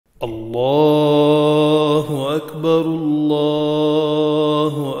الله أكبر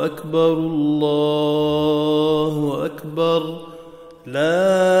الله أكبر الله أكبر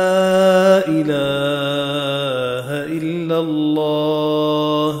لا إله إلا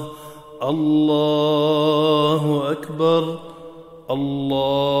الله الله أكبر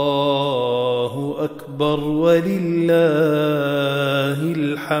الله أكبر ولله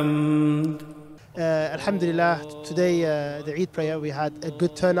الحمد. Alhamdulillah, today the Eid prayer we had a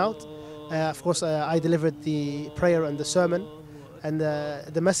good turnout. Of course, I delivered the prayer and the sermon, and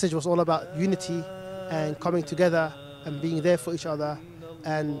the message was all about unity and coming together and being there for each other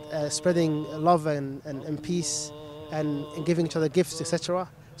and spreading love and peace and giving each other gifts, etc.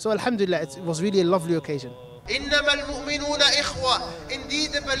 So Alhamdulillah, it was really a lovely occasion. إنما المؤمنون إخوة.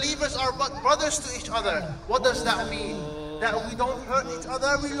 Indeed, the believers are brothers to each other. What does that mean? That we don't hurt each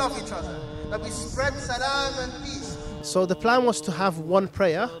other, we love each other. That we spread salam and peace. So the plan was to have one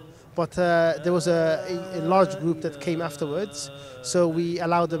prayer, but there was a large group that came afterwards, so we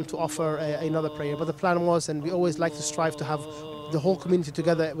allowed them to offer another prayer. But the plan was, and we always like to strive to have the whole community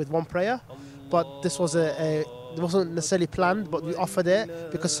together with one prayer, but this was it wasn't necessarily planned, but we offered it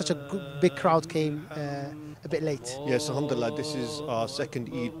because such a big crowd came a bit late. Yes, alhamdulillah, this is our second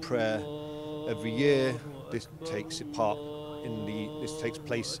Eid prayer every year. This takes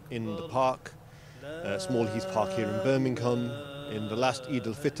place in the park, Small Heath Park here in Birmingham. In the last Eid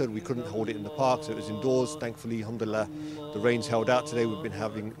al-Fitr, we couldn't hold it in the park, so it was indoors. Thankfully, alhamdulillah, the rains held out today. We've been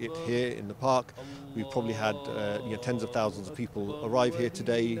having it here in the park. We've probably had tens of thousands of people arrive here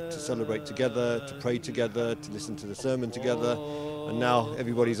today to celebrate together, to pray together, to listen to the sermon together. And now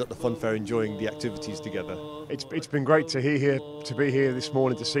everybody's at the fun fair enjoying the activities together. It's been great to be here this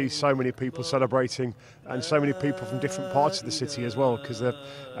morning, to see so many people celebrating and so many people from different parts of the city as well, because a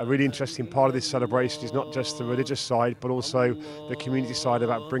really interesting part of this celebration is not just the religious side but also the community side,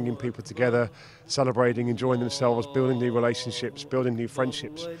 about bringing people together, celebrating, enjoying themselves, building new relationships, building new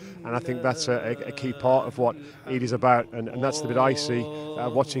friendships. And I think that's a key part of what Eid is about, and that's the bit I see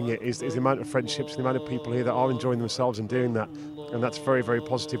watching it, is the amount of friendships, the amount of people here that are enjoying themselves and doing that. And that's very, very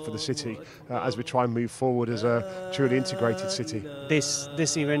positive for the city as we try and move forward as a truly integrated city.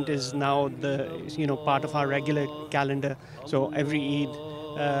 This event is now part of our regular calendar. So every Eid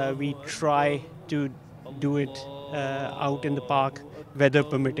we try to do it out in the park, weather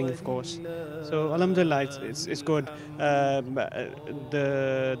permitting, of course. So alhamdulillah, it's good.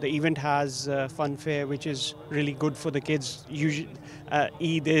 The event has fun fair, which is really good for the kids. Usually,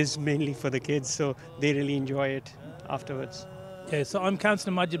 Eid is mainly for the kids, so they really enjoy it afterwards. Yeah, so I'm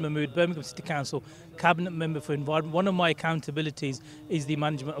Councillor Masjid, Birmingham City Council, Cabinet Member for Environment. One of my accountabilities is the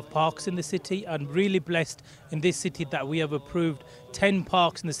management of parks in the city. I'm really blessed in this city that we have approved 10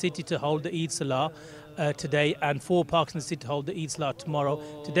 parks in the city to hold the Eid Salah today, and 4 parks in the city to hold the Eid Salah tomorrow.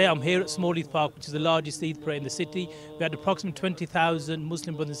 Today I'm here at Small Heath Park, which is the largest Eid prayer in the city. We had approximately 20,000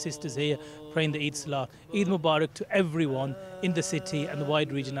 Muslim brothers and sisters here praying the Eid Salah. Eid Mubarak to everyone in the city and the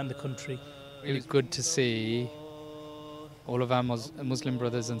wide region and the country. It was good to see all of our Muslim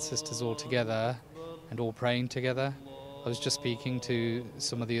brothers and sisters all together and all praying together. I was just speaking to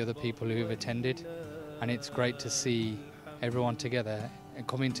some of the other people who have attended, and it's great to see everyone together and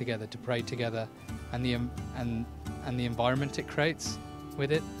coming together to pray together, and the environment it creates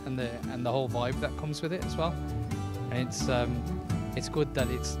with it, and the whole vibe that comes with it as well. And it's good that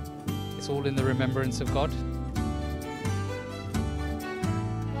it's all in the remembrance of God.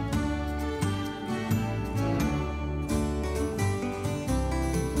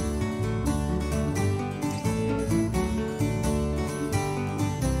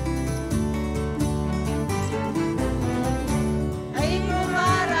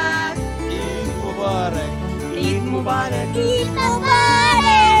 Eid Mubarak.